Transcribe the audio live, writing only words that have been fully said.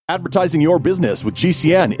Advertising your business with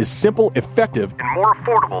GCN is simple, effective, and more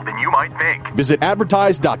affordable than you might think. Visit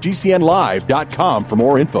advertise.gcnlive.com for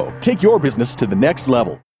more info. Take your business to the next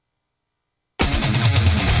level.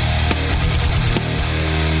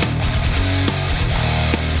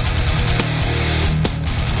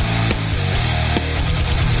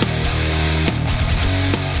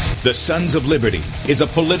 The Sons of Liberty is a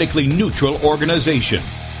politically neutral organization.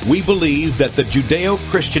 We believe that the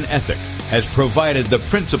Judeo-Christian ethic has provided the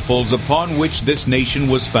principles upon which this nation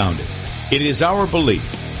was founded. It is our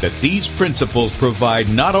belief that these principles provide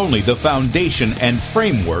not only the foundation and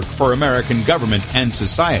framework for American government and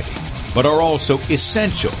society, but are also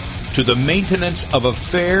essential to the maintenance of a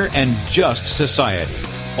fair and just society.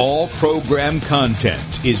 All program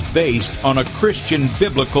content is based on a Christian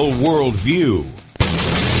biblical worldview.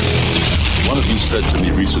 One of you said to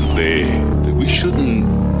me recently that we shouldn't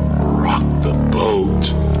rock the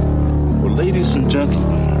boat. Well, ladies and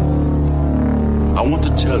gentlemen, I want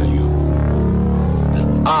to tell you that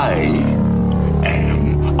I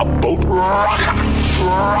am a boat rocker.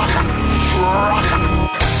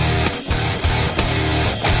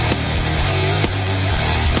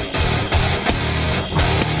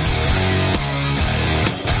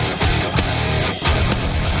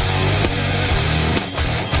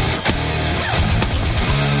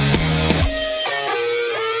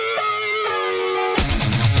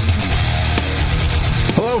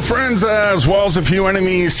 Friends, as well as a few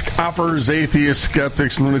enemies, scoffers, atheists,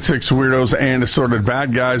 skeptics, lunatics, weirdos, and assorted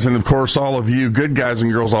bad guys, and of course all of you good guys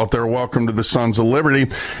and girls out there, welcome to the Sons of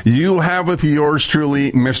Liberty. You have with yours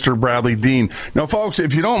truly, Mr. Bradlee Dean. Now folks,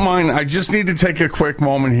 if you don't mind, I just need to take a quick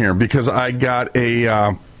moment here because I got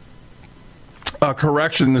a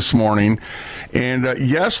correction this morning. And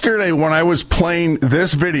yesterday when I was playing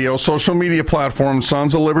this video, social media platform,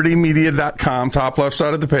 sonsoflibertymedia.com, top left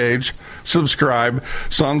side of the page, subscribe,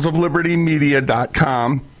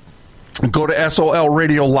 sonsoflibertymedia.com. Go to SOL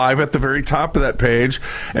Radio Live at the very top of that page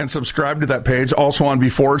and subscribe to that page. Also on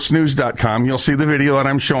beforeitsnews.com, you'll see the video that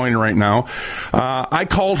I'm showing right now. I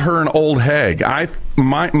called her an old hag.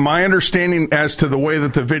 My understanding as to the way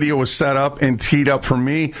that the video was set up and teed up for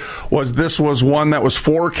me was this was one that was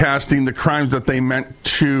forecasting the crimes that they meant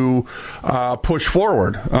to push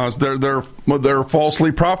forward. They're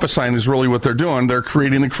falsely prophesying is really what they're doing. They're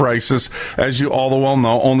creating the crisis, as you all well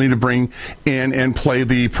know, only to bring in and play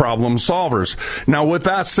the problem solvers. Now, with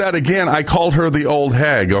that said, again, I called her the old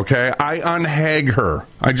hag, okay? I unhag her.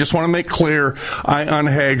 I just want to make clear, I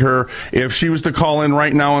unhag her. If she was to call in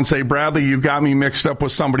right now and say, Bradlee, you got me mixed up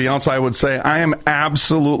with somebody else, I would say, I am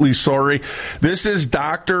absolutely sorry. This is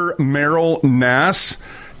Dr. Meryl Nass.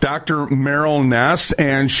 Dr. Meryl Nass,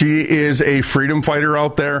 and she is a freedom fighter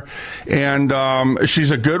out there, and she's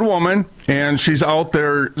a good woman, and she's out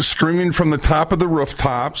there screaming from the top of the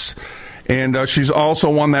rooftops. And she's also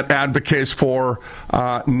one that advocates for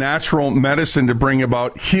natural medicine to bring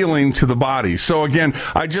about healing to the body. So, again,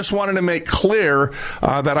 I just wanted to make clear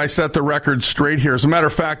that I set the record straight here. As a matter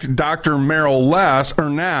of fact, Dr.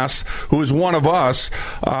 Meryl Nass, who is one of us,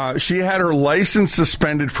 she had her license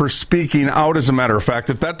suspended for speaking out, as a matter of fact.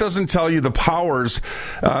 If that doesn't tell you the powers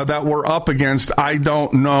that we're up against, I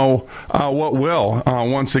don't know what will.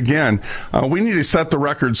 Once again, we need to set the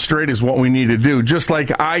record straight is what we need to do, just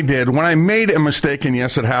like I did when I made a mistake, and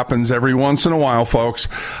yes, it happens every once in a while, folks,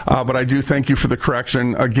 but I do thank you for the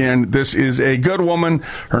correction. Again, this is a good woman.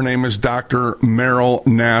 Her name is Dr. Meryl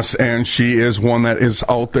Nass, and she is one that is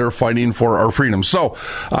out there fighting for our freedom. So,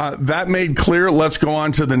 that made clear. Let's go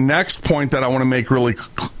on to the next point that I want to make really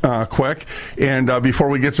quick, and before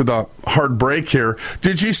we get to the hard break here,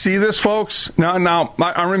 did you see this, folks? Now,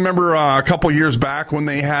 I remember a couple years back when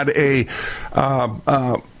they had a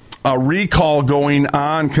recall going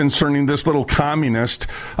on concerning this little communist.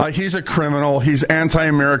 He's a criminal. He's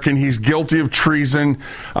anti-American. He's guilty of treason.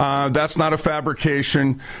 That's not a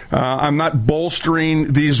fabrication. I'm not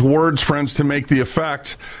bolstering these words, friends, to make the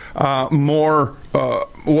effect more,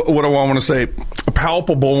 what do I want to say,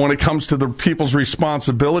 palpable when it comes to the people's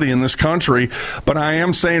responsibility in this country. But I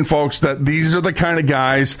am saying, folks, that these are the kind of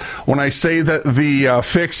guys, when I say that the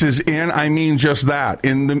fix is in, I mean just that.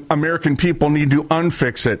 And the American people need to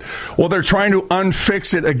unfix it. Well, they're trying to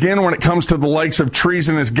unfix it again when it comes to the likes of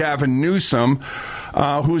treasonous Gavin Newsom,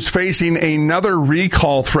 who's facing another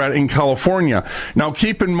recall threat in California. Now,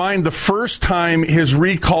 keep in mind, the first time his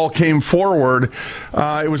recall came forward,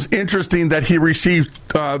 it was interesting that he received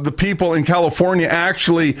the people in California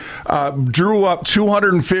actually drew up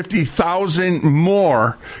 250,000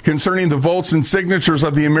 more concerning the votes and signatures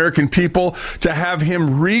of the American people to have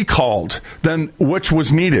him recalled than which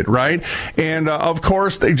was needed, right? And of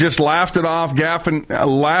course, they just laughed it off. Gavin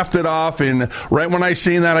laughed it off. And right when I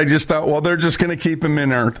seen that, I just thought, well, they're just going to keep him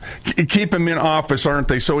in office, aren't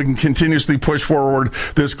they? So he can continuously push forward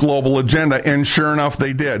this global agenda. And sure enough,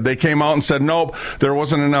 they did. They came out and said, nope, there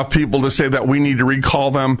wasn't enough people to say that we need to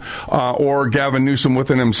recall them or Gavin Newsom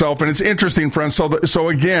within himself. And it's interesting, friends. So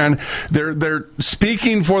again, they're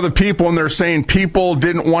speaking for the people, and they're saying people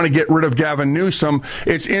didn't want to get rid of Gavin Newsom.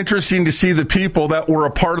 It's interesting to see the people that were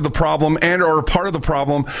a part of the problem and are a part of the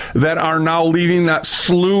problem that are now leaving that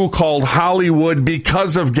slough called Hollywood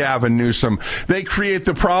because of Gavin Newsom. They create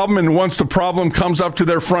the problem, and once the problem comes up to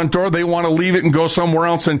their front door, they want to leave it and go somewhere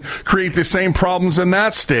else and create the same problems in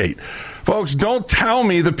that state. Folks, don't tell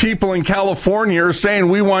me the people in California are saying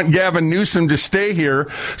we want Gavin Newsom to stay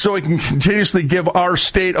here so he can continuously give our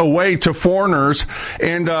state away to foreigners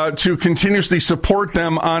and to continuously support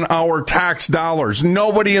them on our tax dollars.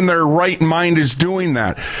 Nobody in their right mind is doing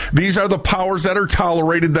that. These are the powers that are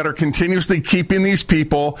tolerated, that are continuously keeping these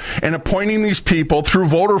people and appointing these people through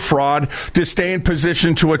voter fraud to stay in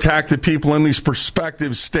position to attack the people in these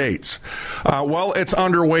prospective states. Well, it's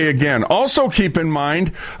underway again. Also keep in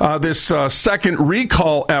mind this second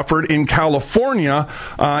recall effort in California.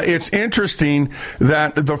 It's interesting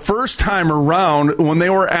that the first time around, when they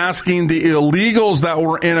were asking the illegals that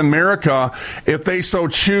were in America if they so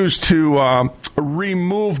choose to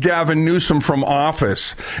remove Gavin Newsom from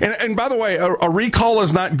office. And by the way, a recall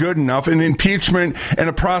is not good enough. An impeachment and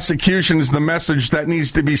a prosecution is the message that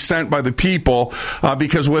needs to be sent by the people,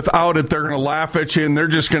 because without it, they're going to laugh at you, and they're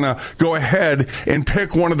just going to go ahead and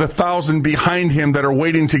pick one of the 1,000 behind him that are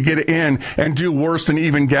waiting to get in and do worse than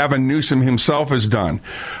even Gavin Newsom himself has done.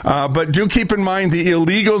 But do keep in mind the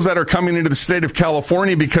illegals that are coming into the state of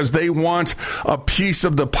California because they want a piece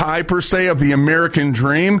of the pie, per se, of the American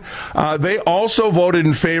dream. They also voted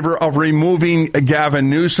in favor of removing Gavin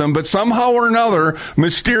Newsom, but somehow or another,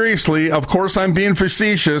 mysteriously, of course I'm being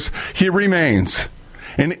facetious, he remains.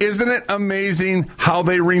 And isn't it amazing how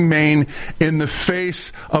they remain in the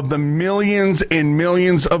face of the millions and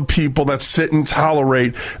millions of people that sit and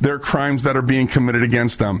tolerate their crimes that are being committed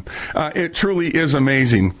against them? It truly is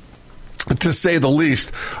amazing, to say the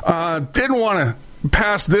least. Didn't want to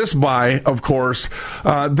pass this by, of course.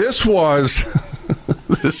 This was...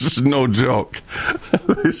 This is no joke.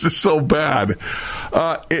 This is so bad.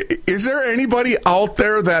 Is there anybody out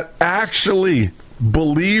there that actually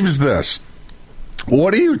believes this?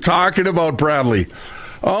 What are you talking about, Bradlee?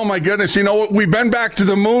 Oh, my goodness. You know, we've been back to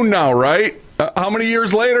the moon now, right? How many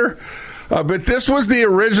years later? But this was the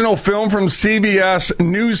original film from CBS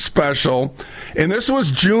News Special, and this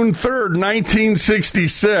was June 3rd,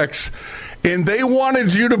 1966, and they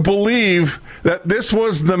wanted you to believe that this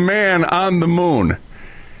was the man on the moon.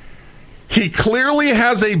 He clearly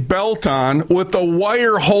has a belt on with a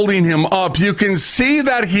wire holding him up. You can see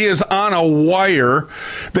that he is on a wire.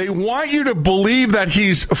 They want you to believe that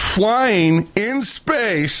he's flying in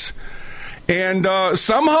space. And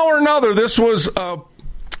somehow or another, this was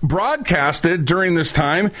broadcasted during this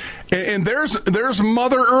time. And there's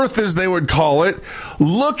Mother Earth, as they would call it.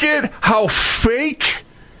 Look at how fake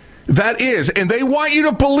that is. And they want you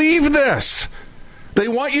to believe this. They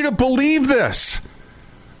want you to believe this.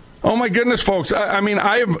 Oh, my goodness, folks. I mean,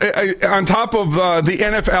 I on top of the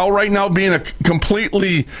NFL right now being a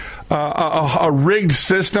completely a rigged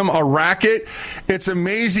system, a racket, it's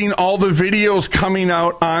amazing all the videos coming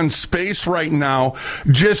out on space right now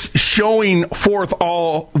just showing forth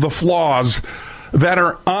all the flaws that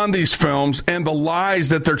are on these films and the lies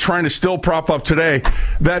that they're trying to still prop up today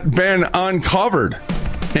that been uncovered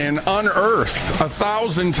and unearthed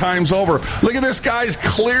 1,000 times over. Look at this guy's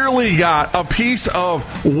clearly got a piece of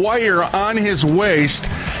wire on his waist,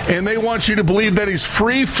 and they want you to believe that he's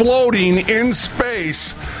free floating in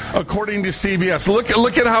space, according to CBS.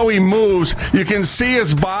 Look at how he moves. You can see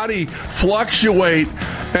his body fluctuate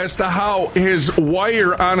as to how his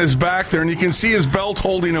wire on his back there, and you can see his belt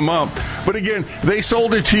holding him up. But again, they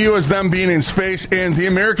sold it to you as them being in space, and the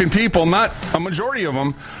American people, not a majority of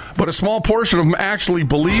them, but a small portion of them actually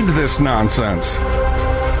believed this nonsense.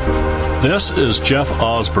 This is Jeff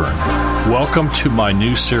Osborne. Welcome to my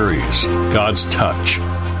new series, God's Touch,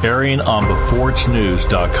 airing on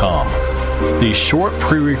beforeitsnews.com. These short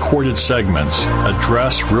pre-recorded segments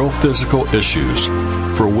address real physical issues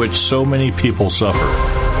for which so many people suffer.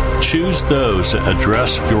 Choose those that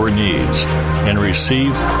address your needs and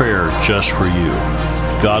receive prayer just for you.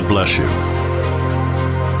 God bless you.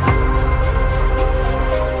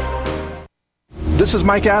 This is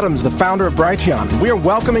Mike Adams, the founder of Brighteon. We are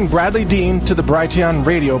welcoming Bradlee Dean to the Brighteon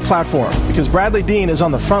radio platform because Bradlee Dean is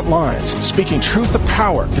on the front lines, speaking truth to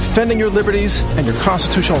power, defending your liberties and your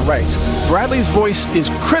constitutional rights. Bradlee's voice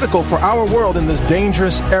is critical for our world in this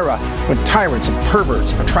dangerous era when tyrants and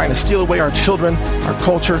perverts are trying to steal away our children, our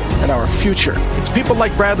culture, and our future. It's people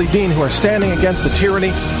like Bradlee Dean who are standing against the tyranny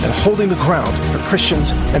and holding the ground for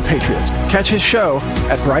Christians and patriots. Catch his show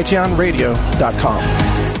at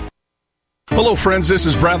brighteonradio.com. Hello, friends. This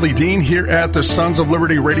is Bradlee Dean here at the Sons of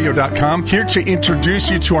Liberty Radio.com, here to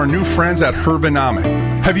introduce you to our new friends at Herbanomic.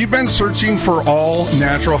 Have you been searching for all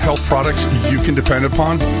natural health products you can depend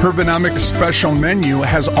upon? Herbanomic's special menu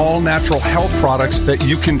has all natural health products that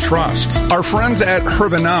you can trust. Our friends at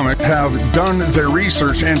Herbanomic have done their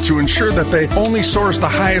research and to ensure that they only source the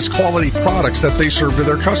highest quality products that they serve to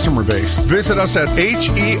their customer base. Visit us at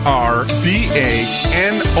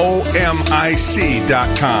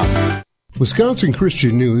herbanomic.com. Wisconsin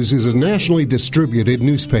Christian News is a nationally distributed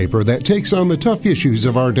newspaper that takes on the tough issues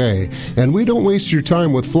of our day, and we don't waste your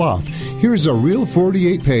time with fluff. Here's a real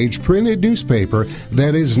 48-page printed newspaper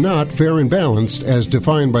that is not fair and balanced as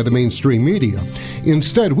defined by the mainstream media.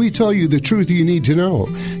 Instead, we tell you the truth you need to know.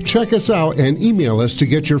 Check us out and email us to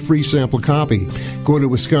get your free sample copy. Go to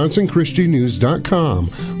WisconsinChristianNews.com.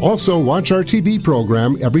 Also, watch our TV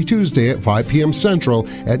program every Tuesday at 5 p.m. Central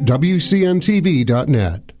at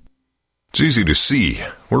WCNTV.net. It's easy to see.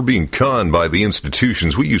 We're being conned by the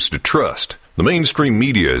institutions we used to trust. The mainstream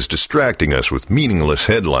media is distracting us with meaningless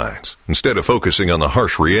headlines, instead of focusing on the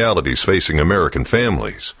harsh realities facing American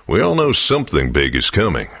families. We all know something big is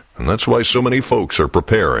coming, and that's why so many folks are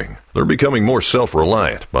preparing. They're becoming more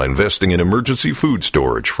self-reliant by investing in emergency food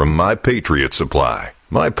storage from My Patriot Supply.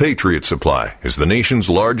 My Patriot Supply is the nation's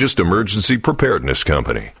largest emergency preparedness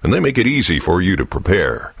company, and they make it easy for you to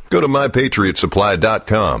prepare. Go to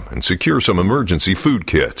MyPatriotSupply.com and secure some emergency food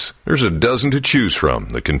kits. There's a dozen to choose from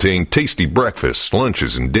that contain tasty breakfasts,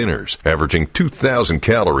 lunches, and dinners, averaging 2,000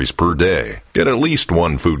 calories per day. Get at least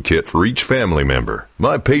one food kit for each family member.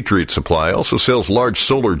 My Patriot Supply also sells large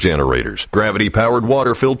solar generators, gravity-powered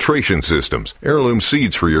water filtration systems, heirloom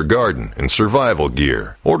seeds for your garden, and survival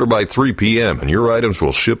gear. Order by 3 p.m. and your items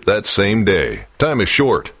will ship that same day. Time is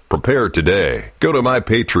short. Prepare today. Go to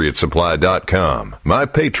MyPatriotSupply.com.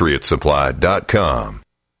 MyPatriotSupply.com.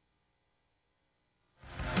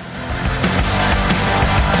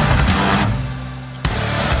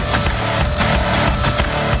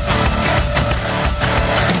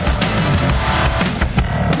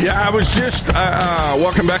 Yeah, I was just,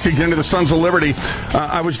 welcome back again to the Sons of Liberty.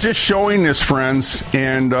 I was just showing this, friends,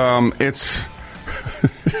 and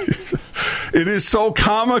it is so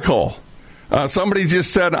comical. Somebody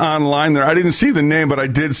just said online there, I didn't see the name, but I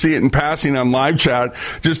did see it in passing on live chat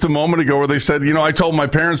just a moment ago where they said, I told my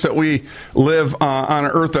parents that we live on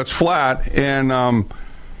an earth that's flat, and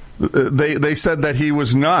they said that he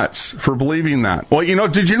was nuts for believing that. Well,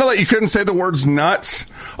 did you know that you couldn't say the words nuts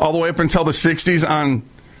all the way up until the 60s on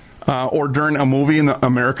or during a movie in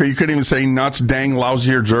America? You couldn't even say nuts, dang,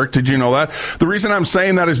 lousy, or jerk. Did you know that? The reason I'm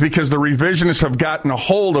saying that is because the revisionists have gotten a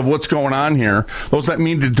hold of what's going on here. Those that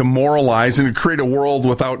mean to demoralize and to create a world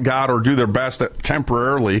without God or do their best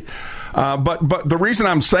temporarily. But the reason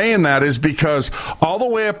I'm saying that is because all the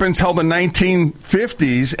way up until the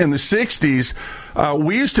 1950s and the 60s,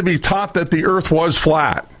 we used to be taught that the earth was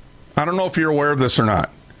flat. I don't know if you're aware of this or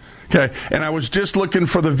not. Okay, and I was just looking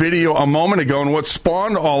for the video a moment ago, and what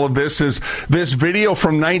spawned all of this is this video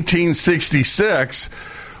from 1966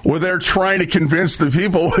 where they're trying to convince the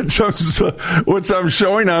people, which I'm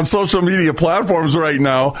showing on social media platforms right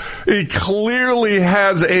now. He clearly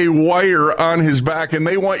has a wire on his back, and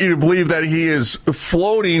they want you to believe that he is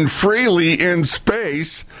floating freely in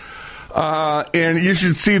space, and you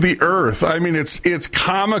should see the Earth. I mean, it's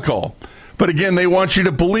comical. But again, they want you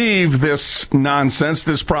to believe this nonsense,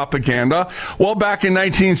 this propaganda. Well, back in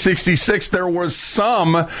 1966, there was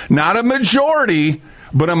some, not a majority,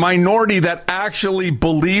 but a minority that actually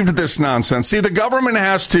believed this nonsense. See, the government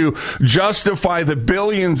has to justify the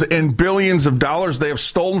billions and billions of dollars they have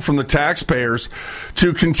stolen from the taxpayers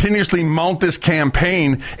to continuously mount this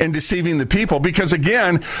campaign and deceiving the people. Because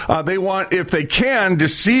again, they want, if they can,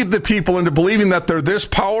 deceive the people into believing that they're this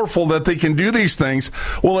powerful that they can do these things.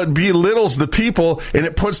 Well, it belittles the people and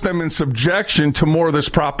it puts them in subjection to more of this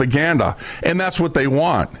propaganda. And that's what they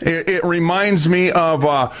want. It reminds me of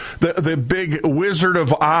the big Wizard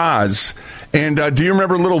of Oz And do you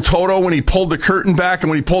remember little Toto when he pulled the curtain back? And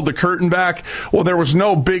when he pulled the curtain back, well, there was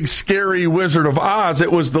no big, scary Wizard of Oz.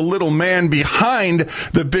 It was the little man behind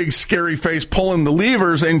the big, scary face pulling the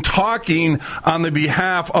levers and talking on the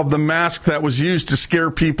behalf of the mask that was used to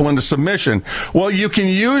scare people into submission. Well, you can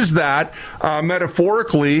use that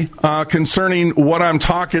metaphorically concerning what I'm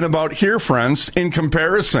talking about here, friends, in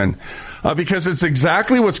comparison, because it's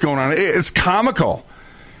exactly what's going on. It's comical.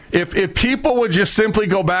 If people would just simply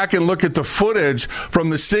go back and look at the footage from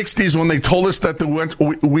the 60s when they told us that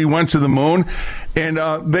we went to the moon,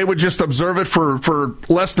 and they would just observe it for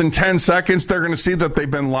less than 10 seconds, they're going to see that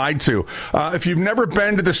they've been lied to. If you've never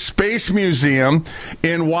been to the Space Museum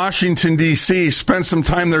in Washington, D.C., spent some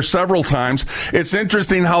time there several times, it's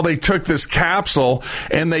interesting how they took this capsule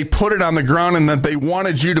and they put it on the ground, and that they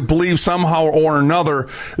wanted you to believe somehow or another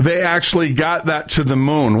they actually got that to the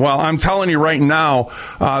moon. Well, I'm telling you right now,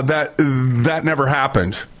 that never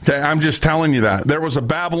happened. Okay, I'm just telling you that. There was a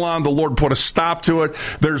Babylon. The Lord put a stop to it.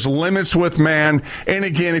 There's limits with man. And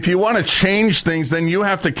again, if you want to change things, then you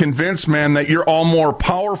have to convince man that you're all more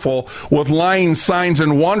powerful with lying signs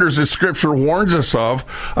and wonders, as Scripture warns us of,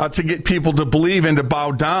 to get people to believe and to bow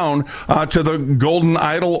down to the golden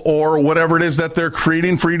idol or whatever it is that they're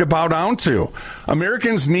creating for you to bow down to.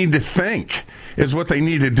 Americans need to think, is what they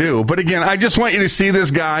need to do. But again, I just want you to see this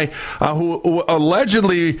guy who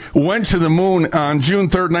allegedly went to the moon on June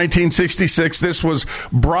 3rd, 1966. This was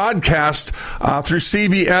broadcast through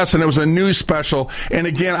CBS, and it was a news special. And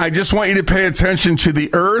again, I just want you to pay attention to the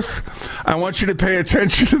Earth. I want you to pay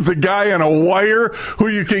attention to the guy on a wire who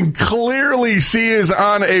you can clearly see is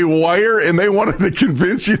on a wire, and they wanted to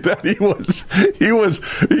convince you that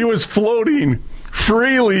he was floating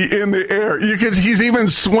freely in the air. He's even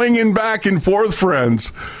swinging back and forth,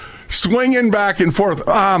 friends. Swinging back and forth.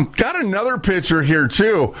 Got another picture here,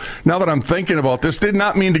 too, now that I'm thinking about this. Did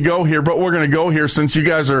not mean to go here, but we're going to go here since you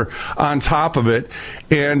guys are on top of it.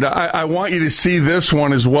 And I want you to see this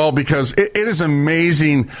one as well, because it is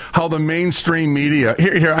amazing how the mainstream media...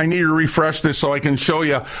 Here, I need to refresh this so I can show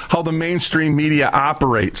you how the mainstream media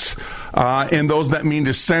operates. And those that mean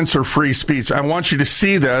to censor free speech. I want you to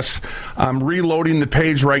see this. I'm reloading the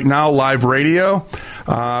page right now, live radio.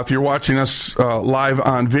 If you're watching us live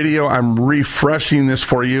on video, I'm refreshing this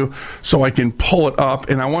for you so I can pull it up,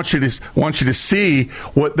 and I want you to see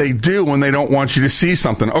what they do when they don't want you to see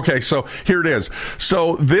something. Okay, so here it is.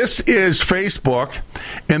 So this is Facebook,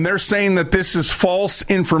 and they're saying that this is false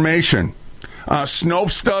information.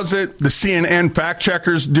 Snopes does it. The CNN fact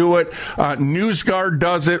checkers do it. NewsGuard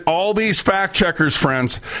does it. All these fact checkers,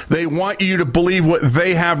 friends, they want you to believe what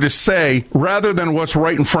they have to say rather than what's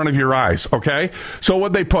right in front of your eyes, okay? So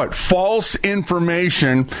what they put, false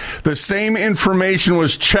information. The same information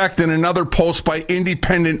was checked in another post by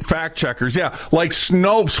independent fact checkers. Yeah, like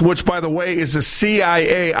Snopes, which, by the way, is a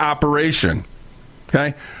CIA operation,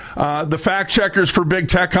 okay? The fact checkers for big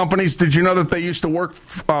tech companies, did you know that they used to work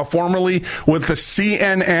formerly with the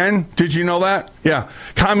CNN? Did you know that? Yeah.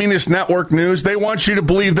 Communist Network News. They want you to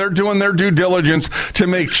believe they're doing their due diligence to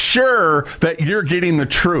make sure that you're getting the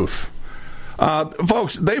truth.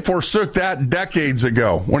 Folks, they forsook that decades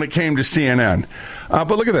ago when it came to CNN. But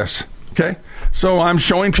look at this. Okay, so I'm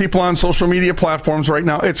showing people on social media platforms right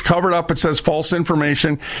now. It's covered up. It says false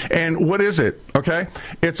information. And what is it? Okay,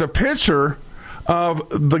 it's a picture of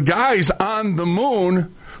the guys on the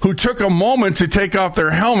moon who took a moment to take off their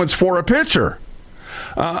helmets for a picture.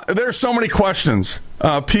 There's so many questions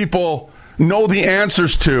people know the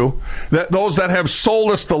answers to that those that have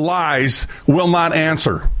sold us the lies will not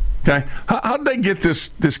answer. Okay, how did they get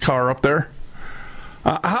this car up there?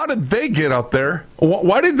 How did they get up there?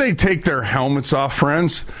 Why did they take their helmets off,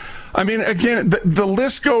 friends? I mean, again, the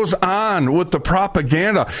list goes on with the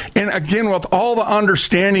propaganda. And again, with all the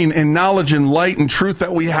understanding and knowledge and light and truth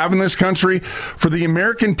that we have in this country, for the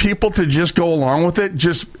American people to just go along with it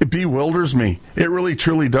it bewilders me. It really,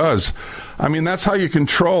 truly does. I mean, that's how you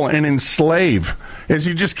control and enslave, is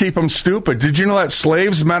you just keep them stupid. Did you know that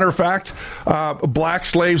slaves, matter of fact, black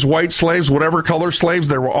slaves, white slaves, whatever color slaves,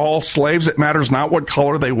 they were all slaves. It matters not what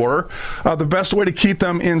color they were. The best way to keep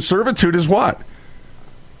them in servitude is what?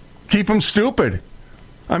 Keep them stupid.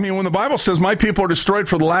 I mean, when the Bible says my people are destroyed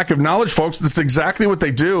for the lack of knowledge, folks, that's exactly what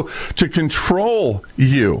they do to control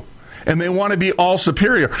you. And they want to be all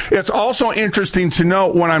superior. It's also interesting to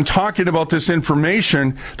note when I'm talking about this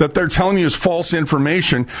information that they're telling you is false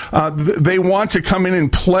information, they want to come in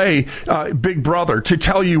and play Big Brother to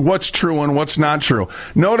tell you what's true and what's not true.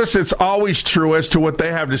 Notice it's always true as to what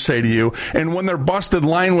they have to say to you. And when they're busted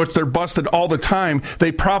lying, which they're busted all the time,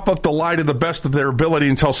 they prop up the lie to the best of their ability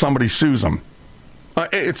until somebody sues them.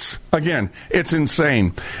 It's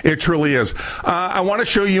insane. It truly is. I want to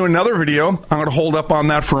show you another video. I'm going to hold up on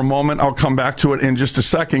that for a moment. I'll come back to it in just a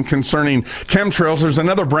second concerning chemtrails. There's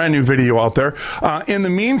another brand new video out there. In the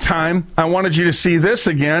meantime, I wanted you to see this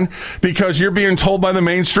again because you're being told by the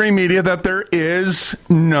mainstream media that there is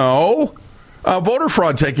no voter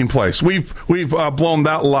fraud taking place. We've blown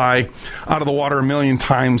that lie out of the water a million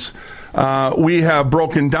times. We have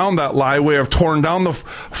broken down that lie. We have torn down the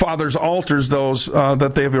Father's altars, those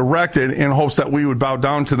that they have erected, in hopes that we would bow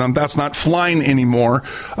down to them. That's not flying anymore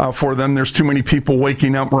for them. There's too many people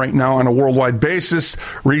waking up right now on a worldwide basis.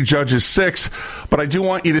 Read Judges 6. But I do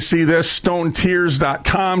want you to see this.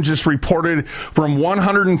 StoneTears.com just reported from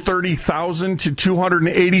 130,000 to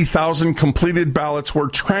 280,000 completed ballots were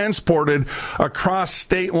transported across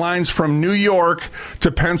state lines from New York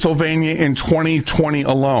to Pennsylvania in 2020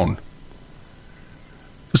 alone.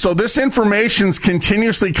 So this information's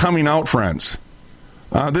continuously coming out, friends.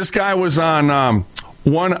 This guy was on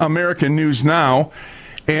One American News Now,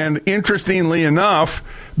 and interestingly enough,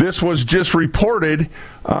 this was just reported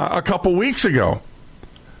a couple weeks ago.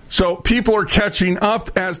 So people are catching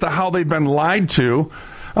up as to how they've been lied to.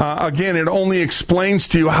 Again, it only explains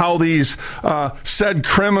to you how these said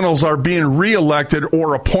criminals are being reelected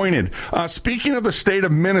or appointed. Speaking of the state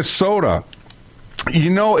of Minnesota,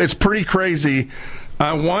 it's pretty crazy.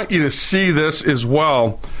 I want you to see this as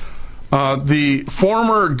well. The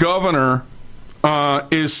former governor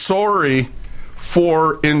is sorry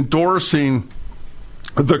for endorsing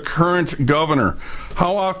the current governor.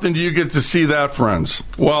 How often do you get to see that, friends?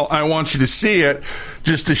 Well, I want you to see it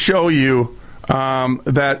just to show you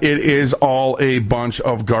that it is all a bunch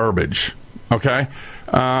of garbage. Okay?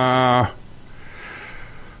 There's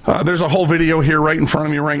a whole video here right in front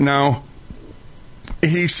of me right now.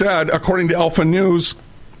 He said, according to Alpha News,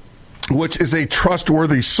 which is a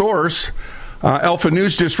trustworthy source, Alpha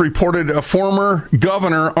News just reported a former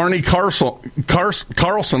governor, Arnie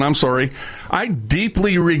Carlson, I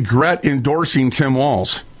deeply regret endorsing Tim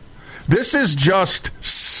Walz. This is just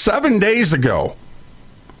 7 days ago.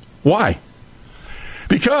 Why?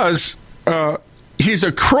 Because he's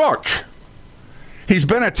a crook. He's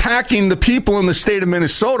been attacking the people in the state of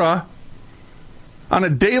Minnesota on a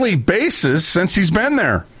daily basis since he's been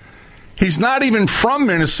there. He's not even from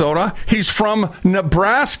Minnesota. He's from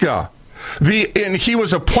Nebraska. And he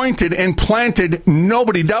was appointed and planted.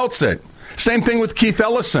 Nobody doubts it. Same thing with Keith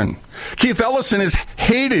Ellison. Keith Ellison is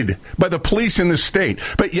hated by the police in the state,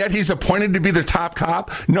 but yet he's appointed to be the top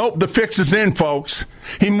cop. Nope, the fix is in, folks.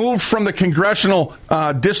 He moved from the congressional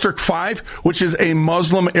District 5, which is a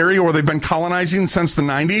Muslim area where they've been colonizing since the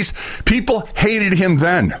 90s. People hated him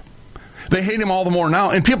then. They hate him all the more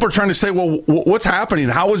now. And people are trying to say, well, what's happening?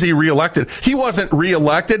 How was he reelected? He wasn't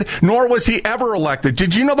reelected, nor was he ever elected.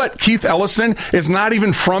 Did you know that Keith Ellison is not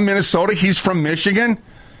even from Minnesota? He's from Michigan.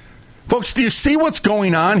 Folks, do you see what's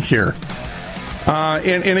going on here?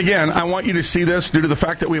 And again, I want you to see this due to the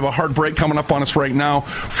fact that we have a hard break coming up on us right now.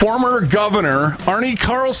 Former Governor Arnie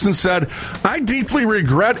Carlson said, I deeply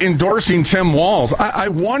regret endorsing Tim Walz. I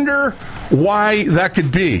wonder why that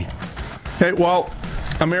could be. Okay, well,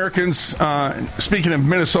 Americans, speaking of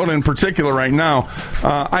Minnesota in particular right now,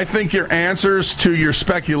 I think your answers to your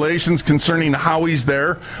speculations concerning how he's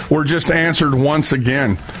there were just answered once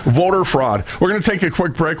again. Voter fraud. We're going to take a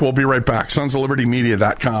quick break. We'll be right back.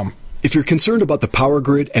 SonsOfLibertyMedia.com. If you're concerned about the power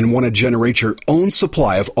grid and want to generate your own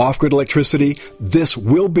supply of off-grid electricity, this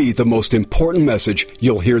will be the most important message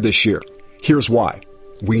you'll hear this year. Here's why.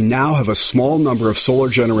 We now have a small number of solar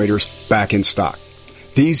generators back in stock.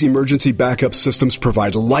 These emergency backup systems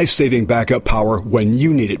provide life-saving backup power when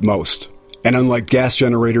you need it most. And unlike gas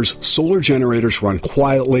generators, solar generators run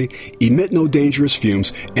quietly, emit no dangerous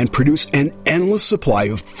fumes, and produce an endless supply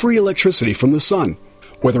of free electricity from the sun.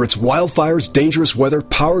 Whether it's wildfires, dangerous weather,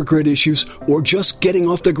 power grid issues, or just getting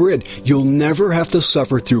off the grid, you'll never have to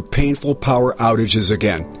suffer through painful power outages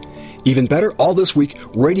again. Even better, all this week,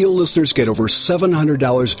 radio listeners get over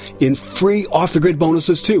 $700 in free off-the-grid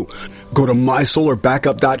bonuses, too. Go to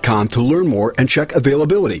mysolarbackup.com to learn more and check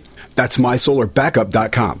availability. That's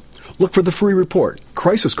mysolarbackup.com. Look for the free report,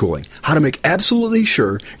 Crisis Cooling, how to make absolutely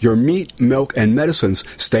sure your meat, milk, and medicines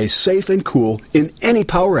stay safe and cool in any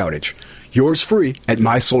power outage. Yours free at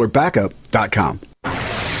mysolarbackup.com.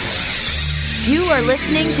 You are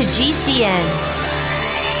listening to GCN.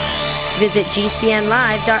 Visit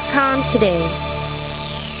GCNlive.com today.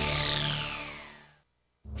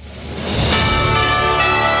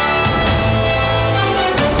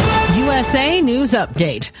 U.S. USA News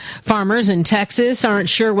Update. Farmers in Texas aren't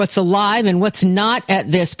sure what's alive and what's not at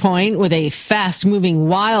this point with a fast-moving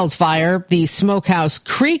wildfire, the Smokehouse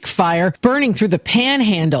Creek fire, burning through the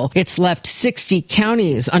Panhandle. It's left 60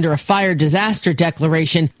 counties under a fire disaster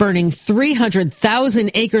declaration, burning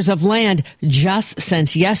 300,000 acres of land just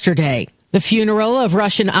since yesterday. The funeral of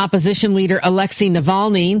Russian opposition leader Alexei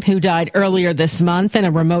Navalny, who died earlier this month in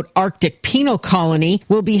a remote Arctic penal colony,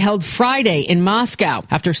 will be held Friday in Moscow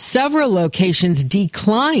after several locations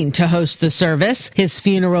declined to host the service. His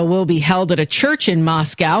funeral will be held at a church in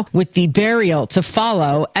Moscow, with the burial to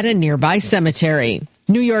follow at a nearby cemetery.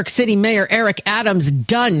 New York City Mayor Eric Adams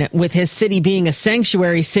done with his city being a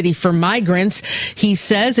sanctuary city for migrants. He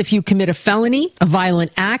says if you commit a felony, a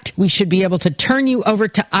violent act, we should be able to turn you over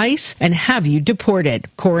to ICE and have you deported.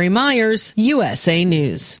 Corey Myers, USA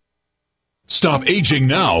News. Stop aging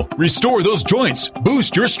now. Restore those joints.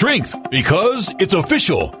 Boost your strength. Because it's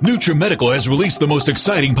official. NutriMedical has released the most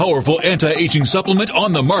exciting, powerful anti-aging supplement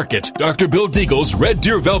on the market. Dr. Bill Deagle's Red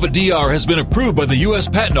Deer Velvet DR has been approved by the U.S.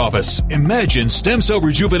 Patent Office. Imagine stem cell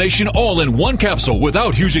rejuvenation all in one capsule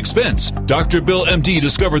without huge expense. Dr. Bill MD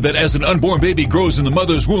discovered that as an unborn baby grows in the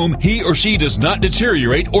mother's womb, he or she does not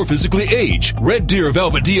deteriorate or physically age. Red Deer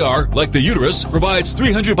Velvet DR, like the uterus, provides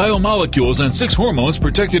 300 biomolecules and 6 hormones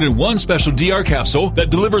protected in one special DR capsule that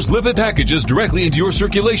delivers lipid packages directly into your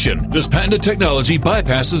circulation. This patented technology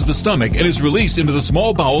bypasses the stomach and is released into the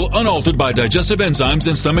small bowel unaltered by digestive enzymes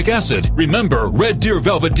and stomach acid. Remember, Red Deer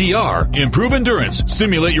Velvet DR. Improve endurance,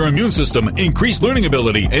 stimulate your immune system, increase learning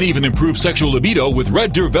ability, and even improve sexual libido with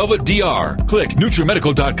Red Deer Velvet DR. Click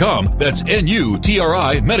NutriMedical.com, that's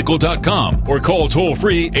NUTRI Medical.com, or call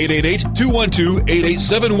toll-free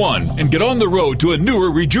 888-212-8871 and get on the road to a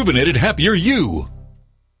newer, rejuvenated, happier you.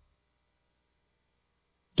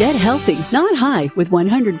 Get healthy, not high, with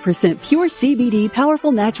 100% pure CBD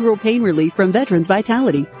powerful natural pain relief from Veterans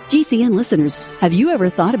Vitality. GCN listeners, have you ever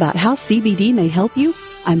thought about how CBD may help you?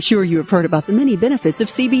 I'm sure you have heard about the many benefits of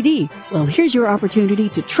CBD. Well, here's your opportunity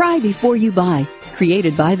to try before you buy.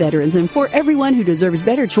 Created by veterans and for everyone who deserves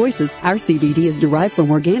better choices, our CBD is derived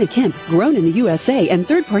from organic hemp, grown in the USA and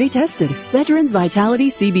third-party tested. Veterans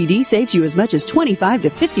Vitality CBD saves you as much as 25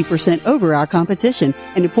 to 50% over our competition,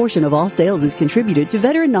 and a portion of all sales is contributed to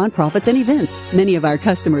veteran nonprofits and events. Many of our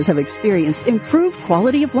customers have experienced improved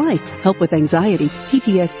quality of life, help with anxiety,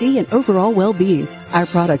 PTSD, and overall well-being. Our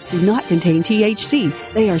products do not contain THC.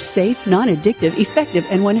 They are safe, non-addictive, effective,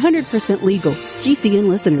 and 100% legal. GCN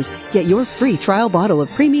listeners, get your free trial bottle of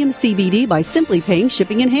premium CBD by simply paying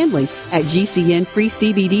shipping and handling at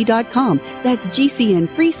GCNFreeCBD.com. That's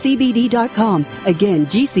GCNFreeCBD.com. Again,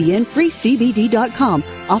 GCNFreeCBD.com.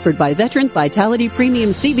 Offered by Veterans Vitality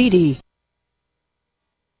Premium CBD.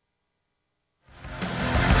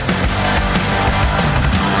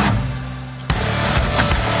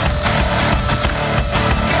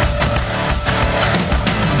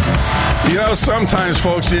 You know, sometimes,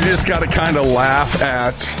 folks, you just got to kind of laugh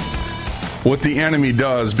at what the enemy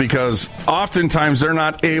does, because oftentimes they're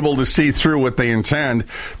not able to see through what they intend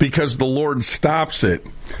because the Lord stops it.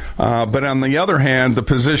 But on the other hand, the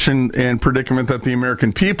position and predicament that the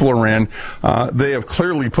American people are in, they have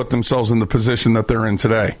clearly put themselves in the position that they're in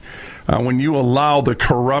today. When you allow the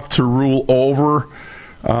corrupt to rule over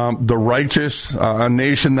the righteous, a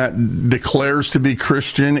nation that declares to be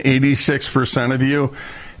Christian, 86% of you,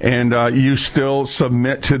 and you still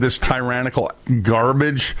submit to this tyrannical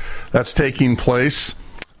garbage that's taking place,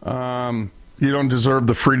 you don't deserve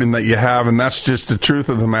the freedom that you have, and that's just the truth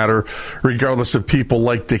of the matter, regardless if people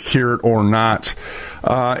like to hear it or not.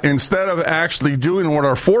 Instead of actually doing what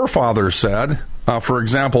our forefathers said, for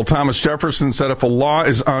example, Thomas Jefferson said, if a law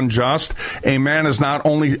is unjust, a man has not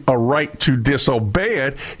only a right to disobey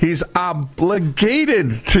it, he's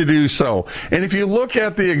obligated to do so. And if you look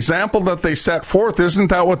at the example that they set forth, isn't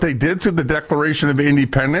that what they did through the Declaration of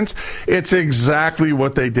Independence? It's exactly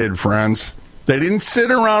what they did, friends. They didn't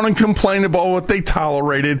sit around and complain about what they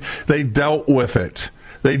tolerated. They dealt with it.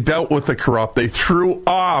 They dealt with the corrupt. They threw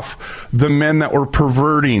off the men that were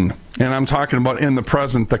perverting. And I'm talking about in the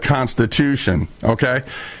present, the Constitution, okay?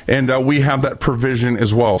 And we have that provision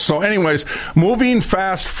as well. So anyways, moving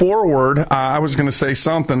fast forward, I was going to say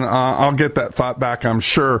something. I'll get that thought back, I'm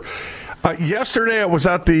sure. Yesterday, I was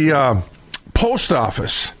at the post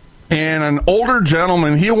office, and an older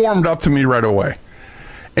gentleman, he warmed up to me right away.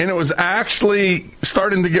 And it was actually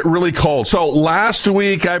starting to get really cold. So last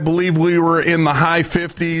week, I believe we were in the high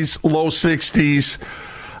 50s, low 60s.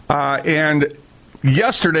 And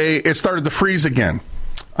yesterday, it started to freeze again.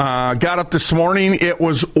 Got up this morning, it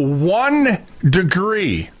was 1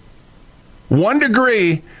 degree. 1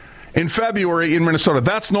 degree. in February in Minnesota.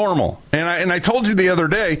 That's normal. And I told you the other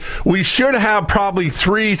day, we should have probably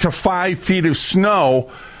 3 to 5 feet of snow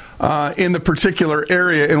in the particular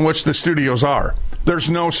area in which the studios are. There's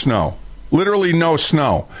no snow, literally no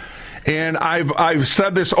snow. And I've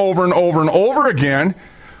said this over and over and over again.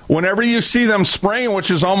 Whenever you see them spraying,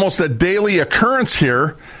 which is almost a daily occurrence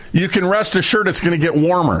here, you can rest assured it's going to get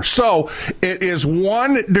warmer. So it is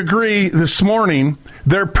 1 degree this morning.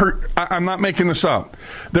 I'm not making this up.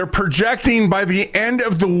 They're projecting by the end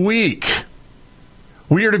of the week,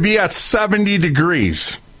 we are to be at 70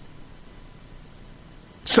 degrees.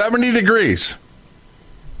 70 degrees.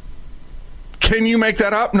 Can you make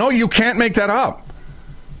that up? No, you can't make that up.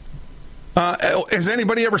 Has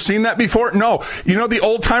anybody ever seen that before? No. You know the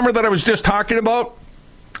old timer that I was just talking about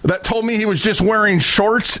that told me he was just wearing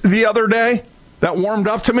shorts the other day that warmed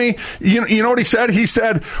up to me? You know what he said? He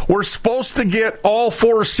said, we're supposed to get all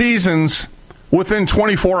 4 seasons within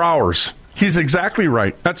 24 hours. He's exactly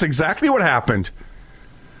right. That's exactly what happened.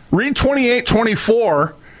 Read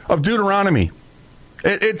 28:24 of Deuteronomy.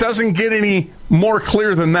 It doesn't get any more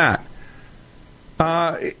clear than that.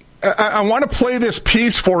 I want to play this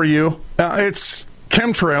piece for you. It's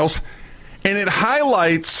chemtrails, and it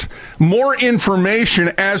highlights more information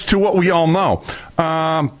as to what we all know.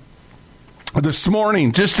 This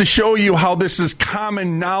morning, just to show you how this is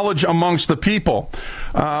common knowledge amongst the people,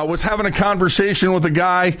 was having a conversation with a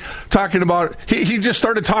guy talking about, he just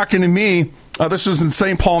started talking to me. This was in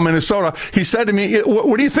St. Paul, Minnesota. He said to me,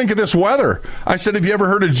 what do you think of this weather? I said, have you ever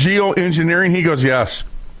heard of geoengineering? He goes, yes.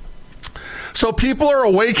 So people are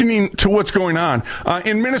awakening to what's going on.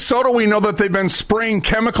 In Minnesota, we know that they've been spraying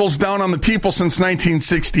chemicals down on the people since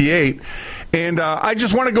 1968. And I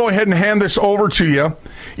just want to go ahead and hand this over to you.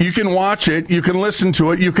 You can watch it. You can listen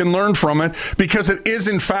to it. You can learn from it, because it is,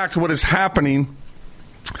 in fact, what is happening.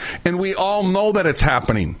 And we all know that it's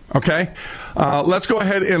happening, okay? Let's go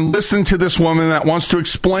ahead and listen to this woman that wants to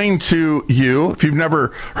explain to you. If you've never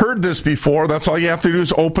heard this before, that's all you have to do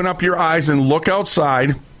is open up your eyes and look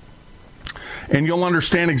outside, and you'll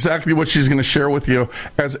understand exactly what she's going to share with you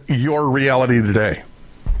as your reality today.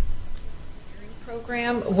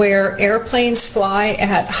 Program where airplanes fly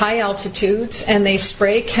at high altitudes and they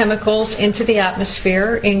spray chemicals into the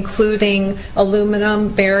atmosphere, including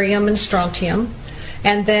aluminum, barium, and strontium.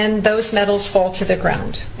 And then those metals fall to the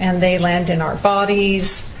ground, and they land in our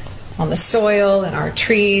bodies, on the soil, in our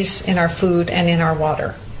trees, in our food, and in our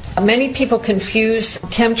water. Many people confuse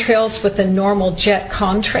chemtrails with the normal jet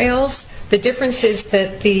contrails. The difference is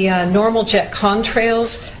that the normal jet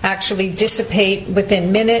contrails actually dissipate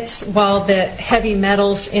within minutes, while the heavy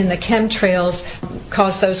metals in the chemtrails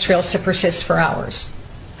cause those trails to persist for hours.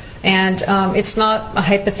 And it's not a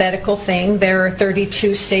hypothetical thing. There are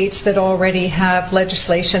 32 states that already have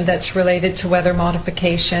legislation that's related to weather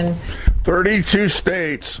modification. 32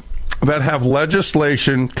 states that have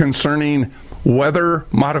legislation concerning weather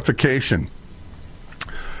modification.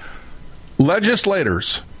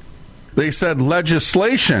 Legislators, they said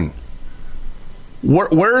legislation.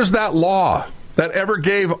 Where is that law that ever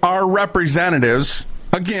gave our representatives,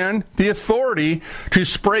 again, the authority to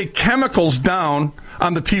spray chemicals down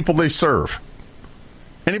on the people they serve?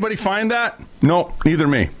 Anybody find that? No, neither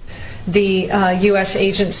me. The U.S.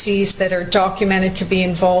 agencies that are documented to be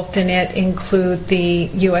involved in it include the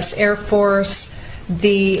U.S. Air Force,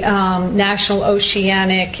 the National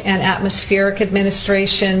Oceanic and Atmospheric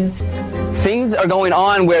Administration. Things are going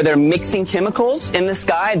on where they're mixing chemicals in the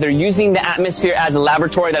sky. They're using the atmosphere as a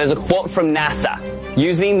laboratory. That is a quote from NASA.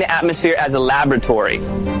 Using the atmosphere as a laboratory.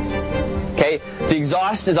 Okay, the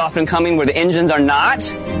exhaust is often coming where the engines are not.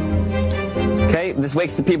 Okay, this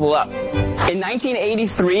wakes the people up. In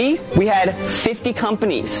 1983, we had 50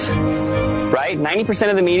 companies, right? 90%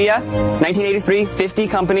 of the media. 1983, 50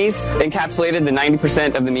 companies encapsulated the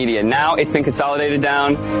 90% of the media. Now it's been consolidated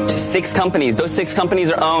down to 6 companies. Those 6 companies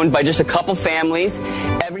are owned by just a couple families.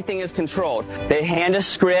 Everything is controlled. They hand a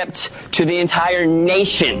script to the entire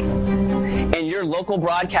nation. And your local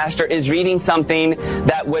broadcaster is reading something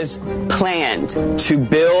that was planned to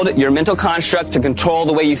build your mental construct to control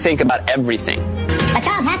the way you think about everything. A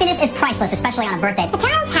child's happiness is priceless, especially on a birthday. A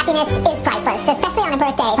child's happiness is priceless, especially on a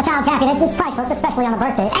birthday. A child's happiness is priceless, especially on a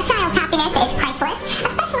birthday. A child's happiness is priceless,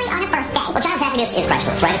 especially on a birthday. A child's happiness is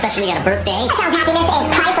priceless, right? Especially on a birthday. A child's happiness is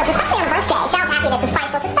priceless, especially on a birthday. A child's happiness is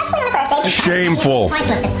priceless, especially on a birthday. Shameful.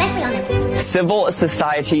 Priceless, especially on a birthday. Civil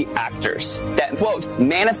society actors that, quote,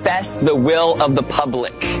 manifest the will of the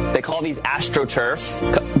public. They call these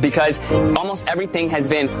astroturf because almost everything has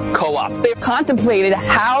been co-op. They contemplated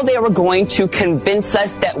how they were going to convince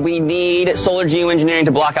us that we need solar geoengineering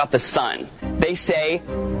to block out the sun. They They say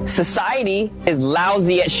society is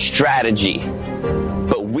lousy at strategy,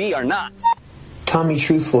 but we are not. Tommy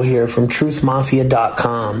Truthful here from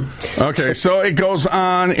truthmafia.com. Okay, so it goes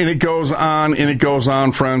on and it goes on and it goes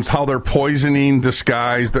on, friends, how they're poisoning the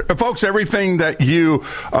skies. Folks, everything that you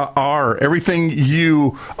are, everything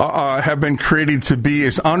you have been created to be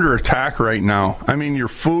is under attack right now. I mean, your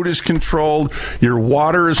food is controlled, your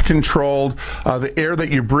water is controlled, the air that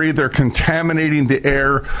you breathe, they're contaminating the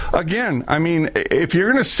air. Again, I mean, if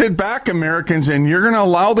you're going to sit back, Americans, and you're going to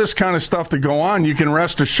allow this kind of stuff to go on, you can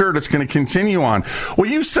rest assured it's going to continue on. Well,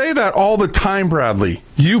 you say that all the time, Bradlee.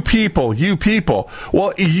 You people.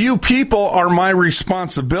 Well, you people are my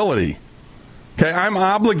responsibility. Okay, I'm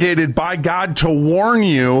obligated by God to warn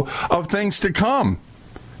you of things to come.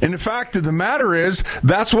 And the fact of the matter is,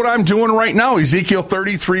 that's what I'm doing right now, Ezekiel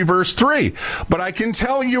 33, verse 3. But I can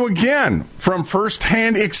tell you again, from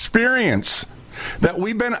firsthand experience, that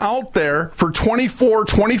we've been out there for 24,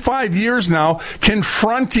 25 years now,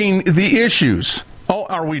 confronting the issues. Oh,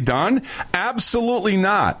 are we done? Absolutely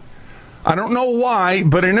not. I don't know why,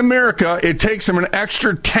 but in America, it takes them an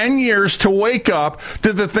extra 10 years to wake up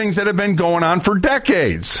to the things that have been going on for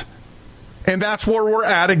decades. And that's where we're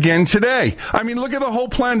at again today. I mean, look at the whole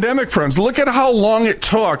pandemic, friends. Look at how long it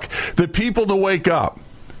took the people to wake up.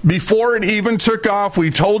 Before it even took off, we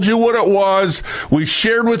told you what it was. We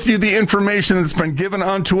shared with you the information that's been given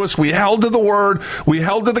unto us. We held to the word. We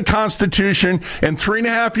held to the Constitution. And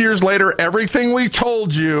 3.5 years later, everything we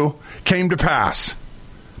told you came to pass.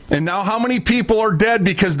 And now how many people are dead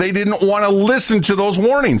because they didn't want to listen to those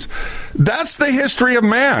warnings? That's the history of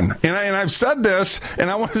man. And I've said this, and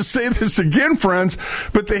I want to say this again, friends,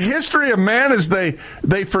 but the history of man is they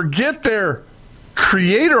forget their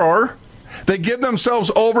creator. They give themselves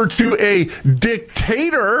over to a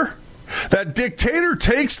dictator. That dictator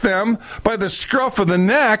takes them by the scruff of the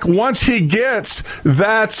neck once he gets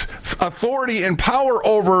that authority and power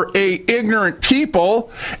over a ignorant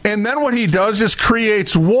people. And then what he does is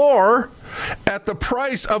creates war at the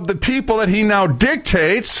price of the people that he now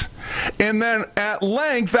dictates. And then at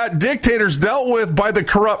length, that dictator's dealt with by the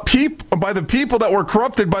corrupt people, by the people that were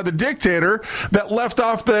corrupted by the dictator that left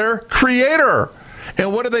off their creator.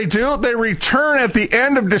 And what do? They return at the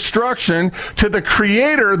end of destruction to the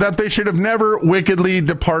creator that they should have never wickedly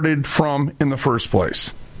departed from in the first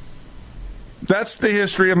place. That's the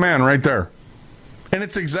history of man right there. And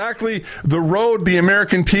it's exactly the road the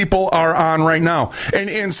American people are on right now.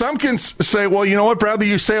 And some can say, well, you know what, Bradlee,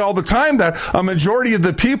 you say all the time that a majority of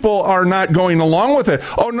the people are not going along with it.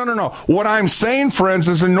 Oh, no. What I'm saying, friends,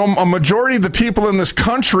 is a majority of the people in this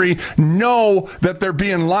country know that they're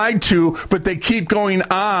being lied to, but they keep going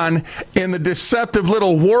on in the deceptive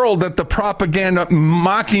little world that the propaganda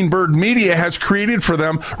mockingbird media has created for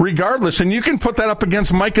them regardless. And you can put that up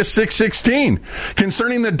against Micah 6:16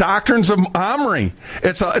 concerning the doctrines of Omri.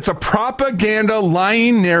 It's a propaganda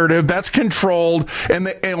lying narrative that's controlled, and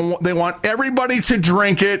they want everybody to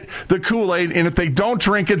drink it, the Kool-Aid, and if they don't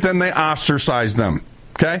drink it, then they ostracize them.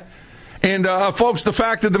 Okay? And folks, the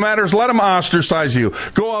fact of the matter is, let them ostracize you.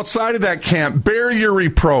 Go outside of that camp. Bear your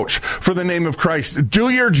reproach for the name of Christ. Do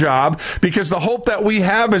your job, because the hope that we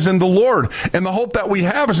have is in the Lord. And the hope that we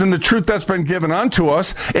have is in the truth that's been given unto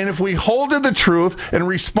us. And if we hold to the truth and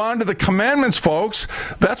respond to the commandments, folks,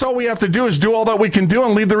 that's all we have to do is do all that we can do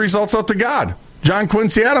and leave the results up to God. John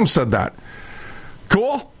Quincy Adams said that.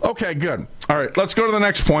 Cool? Okay, good. All right, let's go to the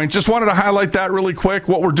next point. Just wanted to highlight that really quick.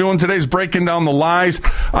 What we're doing today is breaking down the lies.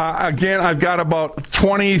 Again, I've got about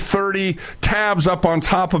 20, 30 tabs up on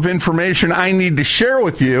top of information I need to share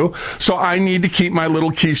with you, so I need to keep my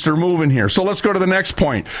little keister moving here. So let's go to the next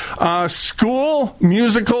point. School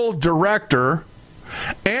musical director,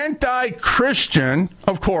 anti-Christian,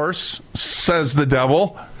 of course, says the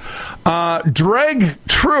devil. Dreg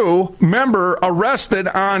True member arrested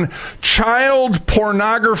on child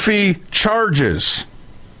pornography charges.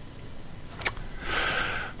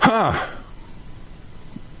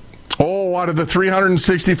 Oh, out of the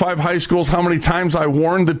 365 high schools, how many times I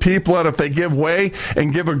warned the people that if they give way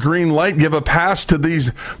and give a green light, give a pass to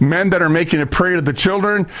these men that are making it prey to the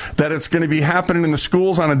children, that it's going to be happening in the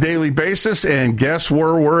schools on a daily basis. And guess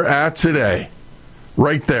where we're at today?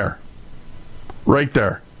 Right there. Right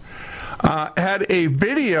there. Had a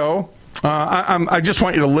video. I just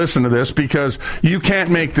want you to listen to this because you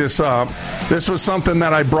can't make this up. This was something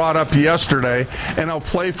that I brought up yesterday, and I'll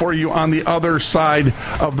play for you on the other side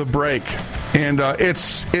of the break. And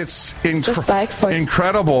it's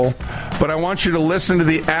incredible, but I want you to listen to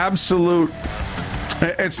the absolute.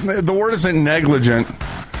 The word isn't negligent.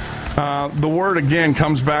 The word, again,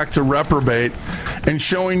 comes back to reprobate. and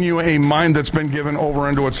showing you a mind that's been given over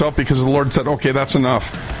into itself because the Lord said, okay, that's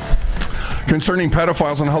enough. Concerning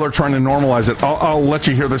pedophiles and how they're trying to normalize it. I'll let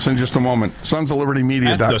you hear this in just a moment.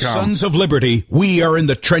 SonsOfLibertyMedia.com. At the Sons of Liberty, we are in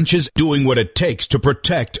the trenches doing what it takes to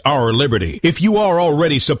protect our liberty. If you are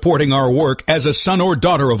already supporting our work as a son or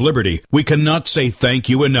daughter of liberty, we cannot say thank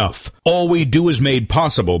you enough. All we do is made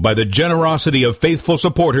possible by the generosity of faithful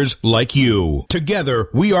supporters like you. Together,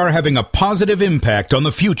 we are having a positive impact on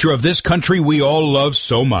the future of this country we all love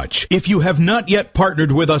so much. If you have not yet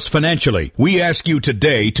partnered with us financially, we ask you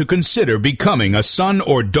today to consider becoming a son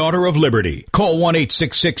or daughter of liberty. Call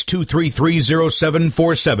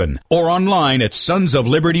 1-866-233-0747 or online at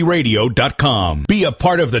sonsoflibertyradio.com. Be a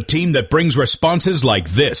part of the team that brings responses like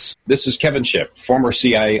this. This is Kevin Shipp, former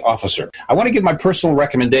CIA officer. I want to give my personal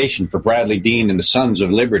recommendation for Bradlee Dean and the Sons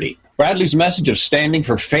of Liberty. Bradlee's message of standing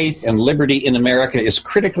for faith and liberty in America is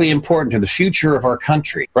critically important to the future of our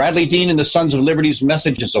country. Bradlee Dean and the Sons of Liberty's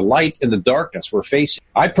message is a light in the darkness we're facing.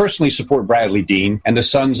 I personally support Bradlee Dean and the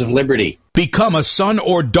Sons of Liberty. Become a son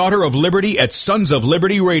or daughter of liberty at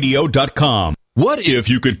sonsoflibertyradio.com. What if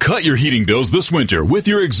you could cut your heating bills this winter with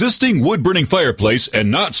your existing wood-burning fireplace and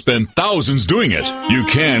not spend thousands doing it? You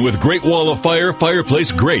can with Great Wall of Fire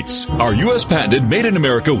fireplace grates. Our U.S. patented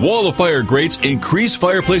made-in-America Wall of Fire grates increase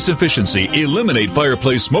fireplace efficiency, eliminate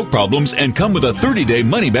fireplace smoke problems, and come with a 30-day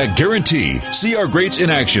money-back guarantee. See our grates in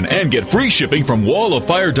action and get free shipping from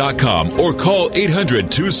walloffire.com or call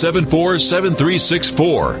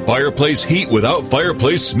 800-274-7364. Fireplace heat without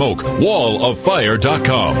fireplace smoke.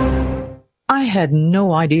 walloffire.com. I had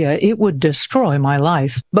no idea it would destroy my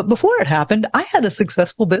life. But before it happened, I had a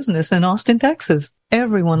successful business in Austin, Texas.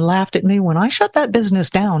 Everyone laughed at me when I shut that business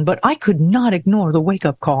down, but I could not ignore the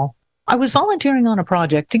wake-up call. I was volunteering on a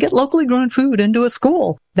project to get locally grown food into a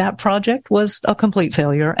school. That project was a complete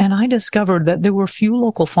failure, and I discovered that there were few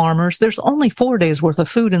local farmers. There's only 4 days worth of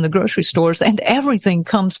food in the grocery stores, and everything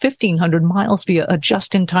comes 1,500 miles via a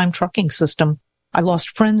just-in-time trucking system. I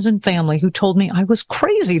lost friends and family who told me I was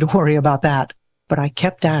crazy to worry about that, but I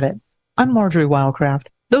kept at it. I'm Marjorie Wildcraft.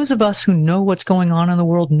 Those of us who know what's going on in the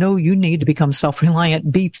world know you need to become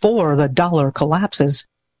self-reliant before the dollar collapses.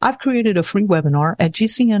 I've created a free webinar at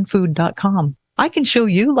gcnfood.com. I can show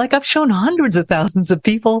you, like I've shown hundreds of thousands of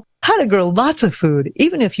people, how to grow lots of food,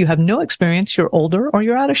 even if you have no experience, you're older, or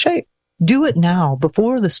you're out of shape. Do it now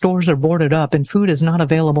before the stores are boarded up and food is not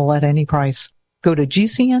available at any price. Go to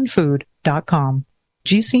gcnfood.com.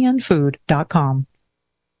 gcnfood.com.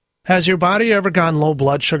 Has your body ever gone low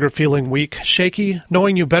blood sugar, feeling weak, shaky,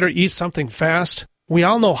 knowing you better eat something fast? We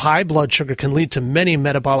all know high blood sugar can lead to many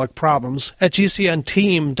metabolic problems. At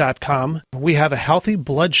GCNteam.com, we have a healthy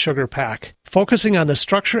blood sugar pack, focusing on the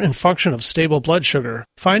structure and function of stable blood sugar.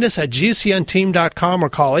 Find us at GCNteam.com or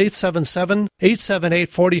call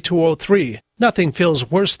 877-878-4203. Nothing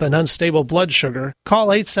feels worse than unstable blood sugar. Call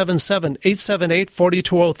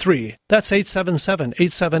 877-878-4203. That's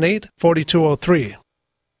 877-878-4203.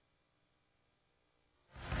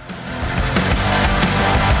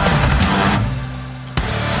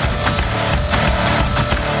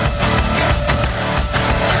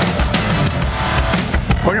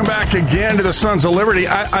 Welcome back again to the Sons of Liberty.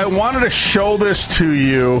 I wanted to show this to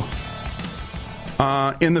you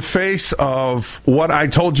in the face of what I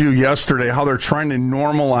told you yesterday, how they're trying to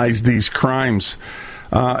normalize these crimes.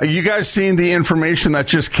 You guys seen the information that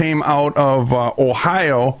just came out of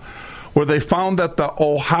Ohio, where they found that the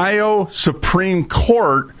Ohio Supreme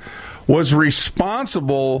Court was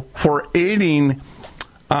responsible for aiding,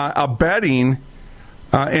 abetting,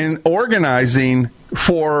 and organizing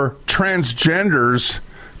for transgenders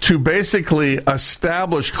to basically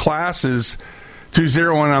establish classes to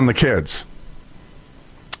zero in on the kids.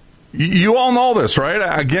 You all know this,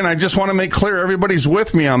 right? Again, I just want to make clear everybody's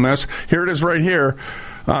with me on this. Here it is right here.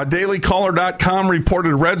 DailyCaller.com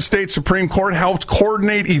reported Red State Supreme Court helped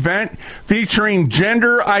coordinate event featuring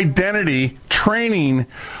gender identity training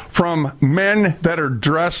from men that are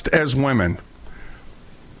dressed as women.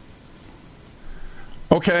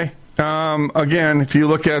 Okay. Again, if you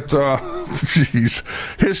look at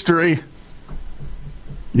history,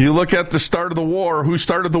 you look at the start of the war. Who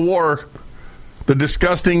started the war? The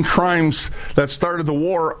disgusting crimes that started the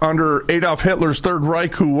war under Adolf Hitler's Third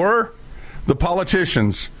Reich, who were the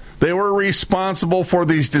politicians. They were responsible for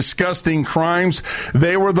these disgusting crimes.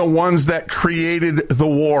 They were the ones that created the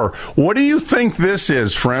war. What do you think this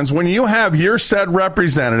is, friends? When you have your said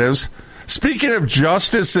representatives Speaking of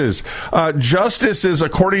justices, justices,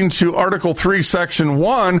 according to Article 3, Section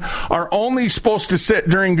 1, are only supposed to sit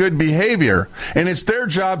during good behavior, and it's their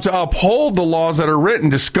job to uphold the laws that are written,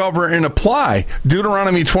 discover, and apply.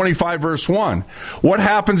 Deuteronomy 25, verse 1. What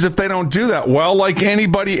happens if they don't do that? Well, like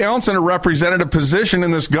anybody else in a representative position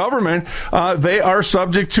in this government, they are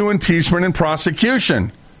subject to impeachment and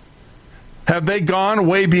prosecution. Have they gone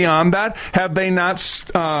way beyond that? Have they not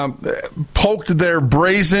poked their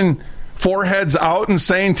brazen foreheads out and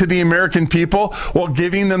saying to the American people, well,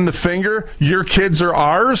 giving them the finger, your kids are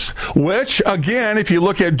ours? Which, again, if you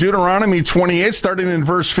look at Deuteronomy 28, starting in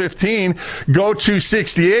verse 15, go to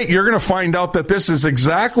 68, you're going to find out that this is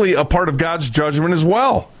exactly a part of God's judgment as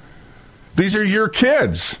well. These are your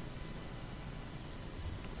kids.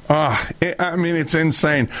 It's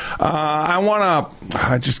insane.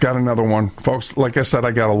 I just got another one. Folks, like I said,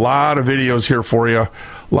 I got a lot of videos here for you, a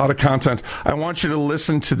lot of content. I want you to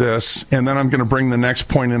listen to this, and then I'm going to bring the next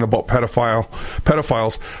point in about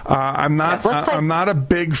pedophiles. I'm not a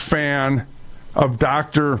big fan of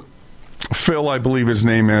Dr. Phil, I believe his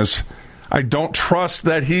name is. I don't trust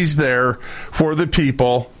that he's there for the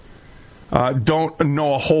people. Don't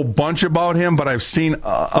know a whole bunch about him, but I've seen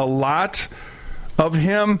a lot of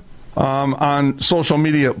him on social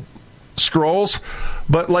media scrolls.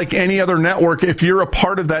 But like any other network, if you're a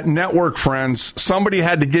part of that network, friends, somebody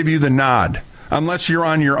had to give you the nod, unless you're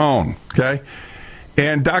on your own, okay?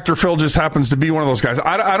 And Dr. Phil just happens to be one of those guys.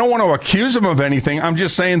 I don't want to accuse him of anything. I'm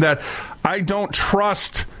just saying that I don't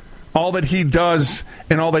trust all that he does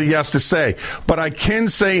and all that he has to say. But I can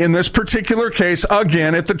say in this particular case,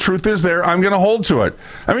 again, if the truth is there, I'm going to hold to it.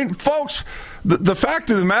 I mean, folks, the fact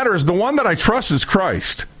of the matter is the one that I trust is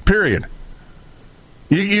Christ, period.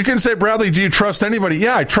 You can say, Bradlee, do you trust anybody?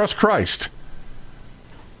 Yeah, I trust Christ.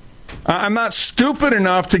 I'm not stupid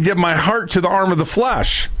enough to give my heart to the arm of the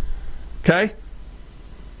flesh. Okay?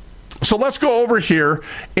 So let's go over here.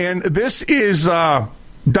 And this is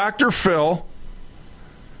Dr. Phil.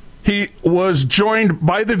 He was joined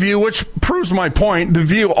by The View, which proves my point. The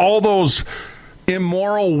View, all those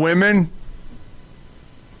immoral women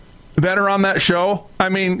that are on that show. I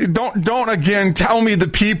mean, don't again tell me the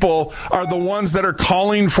people are the ones that are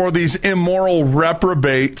calling for these immoral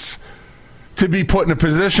reprobates to be put in a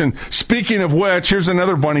position. Speaking of which, here's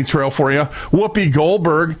another bunny trail for you. Whoopi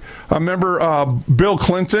Goldberg, remember Bill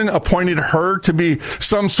Clinton appointed her to be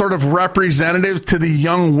some sort of representative to the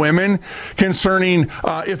young women concerning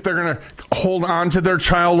if they're going to hold on to their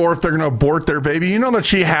child or if they're going to abort their baby. You know that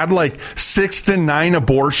she had like 6 to 9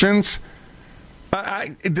 abortions?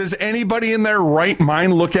 Does anybody in their right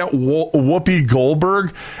mind look at Whoopi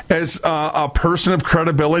Goldberg as a person of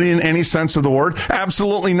credibility in any sense of the word?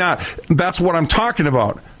 Absolutely not. That's what I'm talking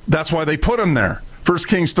about. That's why they put him there. 1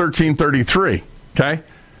 Kings 13:33. Okay?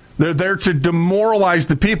 They're there to demoralize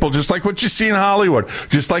the people, just like what you see in Hollywood,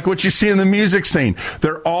 just like what you see in the music scene.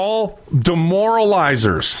 They're all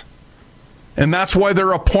demoralizers. And that's why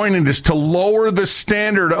they're appointed, is to lower the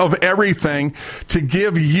standard of everything, to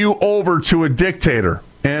give you over to a dictator.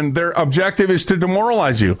 And their objective is to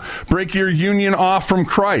demoralize you, break your union off from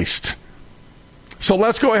Christ. So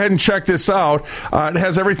let's go ahead and check this out. It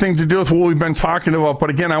has everything to do with what we've been talking about. But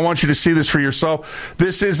again, I want you to see this for yourself.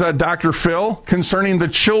 This is Dr. Phil concerning the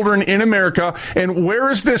children in America. And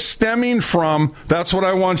where is this stemming from? That's what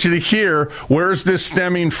I want you to hear. Where is this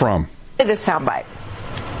stemming from? This soundbite.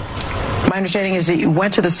 My understanding is that you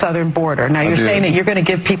went to the southern border. Now, you're saying that you're going to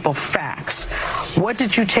give people facts. What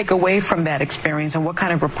did you take away from that experience, and what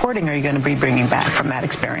kind of reporting are you going to be bringing back from that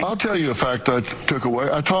experience? I'll tell you a fact I took away.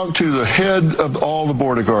 I talked to the head of all the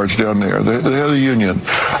border guards down there, the head of the union.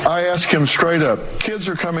 I asked him straight up, kids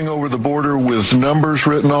are coming over the border with numbers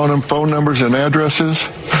written on them, phone numbers and addresses.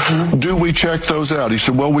 Mm-hmm. Do we check those out? He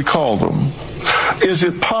said, well, we call them. Is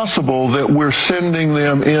it possible that we're sending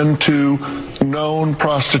them into known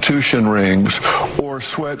prostitution rings or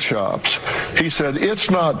sweatshops? He said,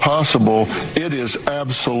 it's not possible. It is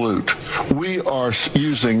absolute. We are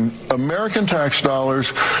using American tax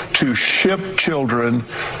dollars to ship children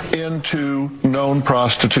into known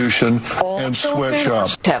prostitution and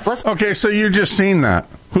sweatshops. Okay, so you've just seen that.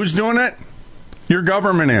 Who's doing it? Your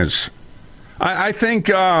government is. I think,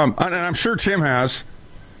 and I'm sure Tim has.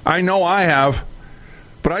 I know I have.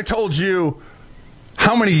 But I told you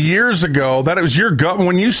how many years ago that it was your government.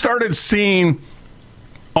 When you started seeing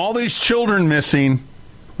all these children missing,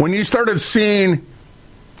 when you started seeing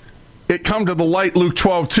it come to the light, Luke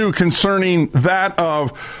 12:2, concerning that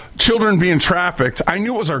of children being trafficked, I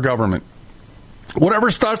knew it was our government.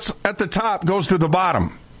 Whatever starts at the top goes to the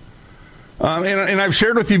bottom. And I've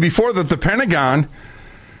shared with you before that the Pentagon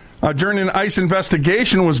during an ICE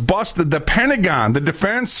investigation was busted. The Pentagon, the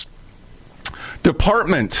Defense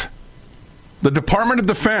Department, the Department of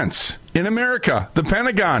Defense in America, the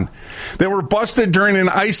Pentagon, they were busted during an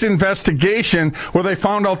ICE investigation where they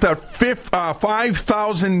found out that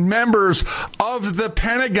 5,000 members of the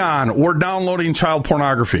Pentagon were downloading child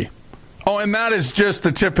pornography. Oh, and that is just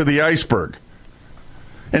the tip of the iceberg.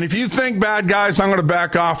 And if you think, bad guys, I'm going to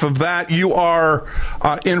back off of that, you are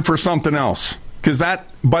in for something else. Because that,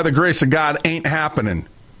 by the grace of God, ain't happening.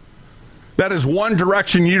 That is one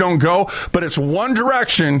direction you don't go, but it's one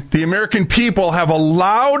direction the American people have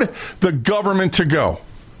allowed the government to go.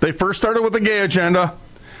 They first started with the gay agenda,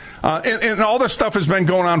 and all this stuff has been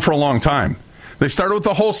going on for a long time. They started with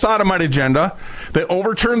the whole sodomite agenda. They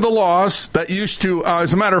overturned the laws that used to,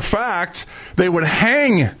 as a matter of fact, they would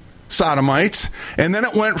hang sodomites, and then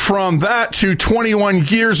it went from that to 21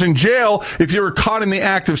 years in jail if you were caught in the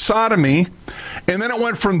act of sodomy, and then it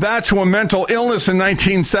went from that to a mental illness in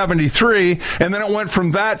 1973, and then it went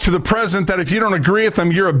from that to the present that if you don't agree with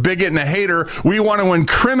them, you're a bigot and a hater. We want to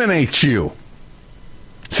incriminate you.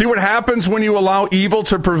 See what happens when you allow evil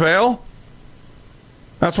to prevail?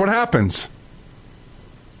 That's what happens.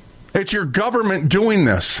 It's your government doing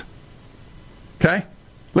this. Okay?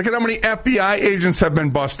 Look at how many FBI agents have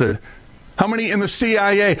been busted. How many in the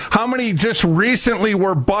CIA? How many just recently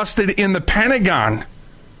were busted in the Pentagon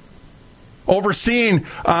overseeing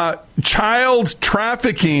child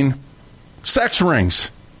trafficking sex rings?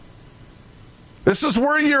 This is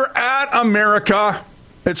where you're at, America.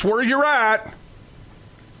 It's where you're at.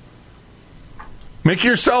 Make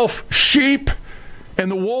yourself sheep and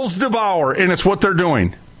the wolves devour, and it's what they're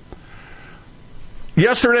doing.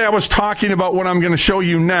 Yesterday, I was talking about what I'm going to show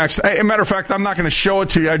you next. As a matter of fact, I'm not going to show it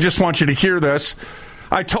to you. I just want you to hear this.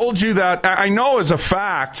 I told you that I know as a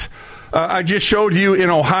fact. I just showed you in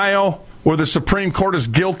Ohio where the Supreme Court is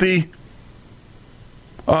guilty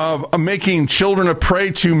of making children a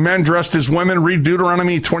prey to men dressed as women. Read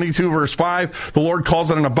Deuteronomy 22, verse 5. The Lord calls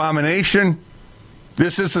it an abomination.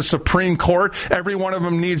 This is the Supreme Court. Every one of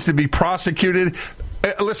them needs to be prosecuted.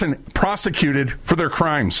 Prosecuted for their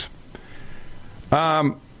crimes.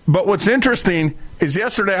 But what's interesting is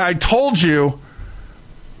yesterday I told you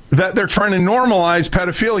that they're trying to normalize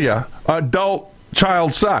pedophilia, adult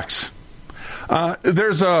child sex.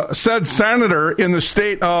 There's a said senator in the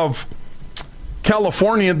state of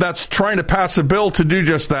California that's trying to pass a bill to do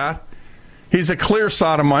just that. He's a clear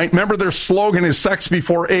sodomite. Remember, their slogan is sex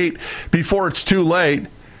before 8, before it's too late.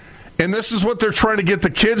 And this is what they're trying to get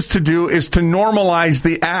the kids to do, is to normalize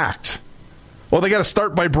the act. Well, they got to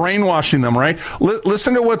start by brainwashing them, right?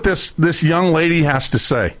 Listen to what this young lady has to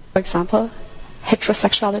say. For example,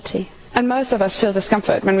 heterosexuality. And most of us feel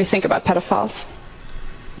discomfort when we think about pedophiles.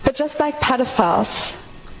 But just like pedophiles,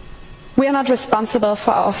 we are not responsible for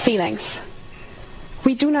our feelings.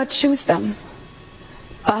 We do not choose them.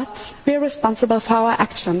 But we are responsible for our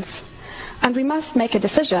actions. And we must make a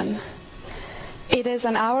decision. It is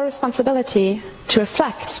in our responsibility to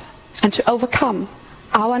reflect and to overcome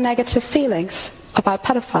our negative feelings about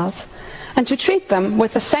pedophiles and to treat them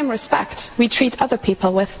with the same respect we treat other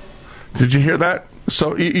people with. Did you hear that?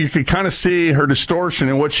 So you could kind of see her distortion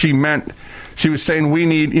and what she meant. She was saying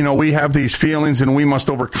we have these feelings and we must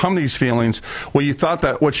overcome these feelings. Well, you thought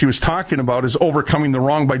that what she was talking about is overcoming the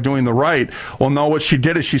wrong by doing the right. Well, no, what she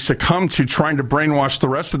did is she succumbed to trying to brainwash the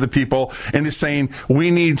rest of the people into saying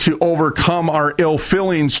we need to overcome our ill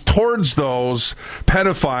feelings towards those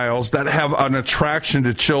pedophiles that have an attraction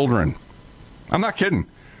to children. I'm not kidding.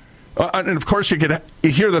 And of course, you could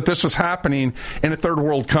hear that this was happening in a third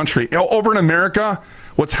world country. Over in America,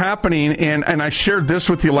 what's happening, and I shared this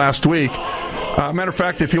with you last week. Matter of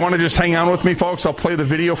fact, if you want to just hang on with me, folks, I'll play the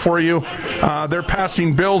video for you. They're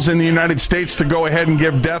passing bills in the United States to go ahead and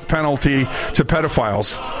give death penalty to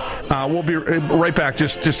pedophiles. We'll be right back.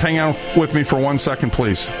 Just hang on with me for 1 second,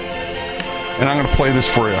 please. And I'm going to play this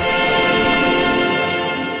for you.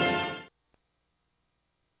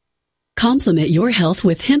 Complement your health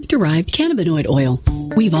with hemp-derived cannabinoid oil.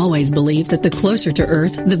 We've always believed that the closer to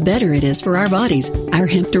Earth, the better it is for our bodies. Our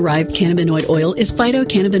hemp-derived cannabinoid oil is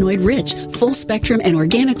phytocannabinoid-rich, full-spectrum, and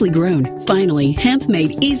organically grown. Finally, hemp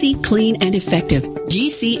made easy, clean, and effective.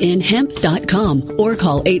 GCNhemp.com or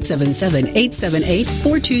call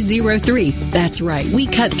 877-878-4203. That's right, we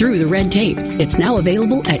cut through the red tape. It's now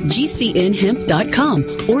available at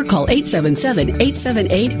GCNhemp.com or call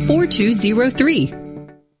 877-878-4203.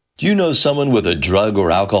 Do you know someone with a drug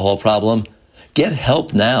or alcohol problem? Get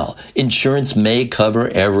help now. Insurance may cover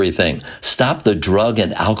everything. Stop the drug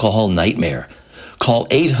and alcohol nightmare. Call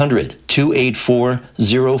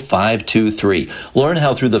 800-284-0523. Learn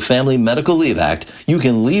how through the Family Medical Leave Act, you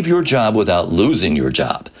can leave your job without losing your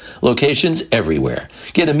job. Locations everywhere.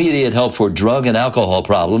 Get immediate help for drug and alcohol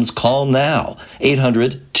problems. Call now.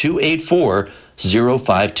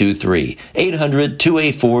 800-284-0523.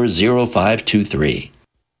 800-284-0523.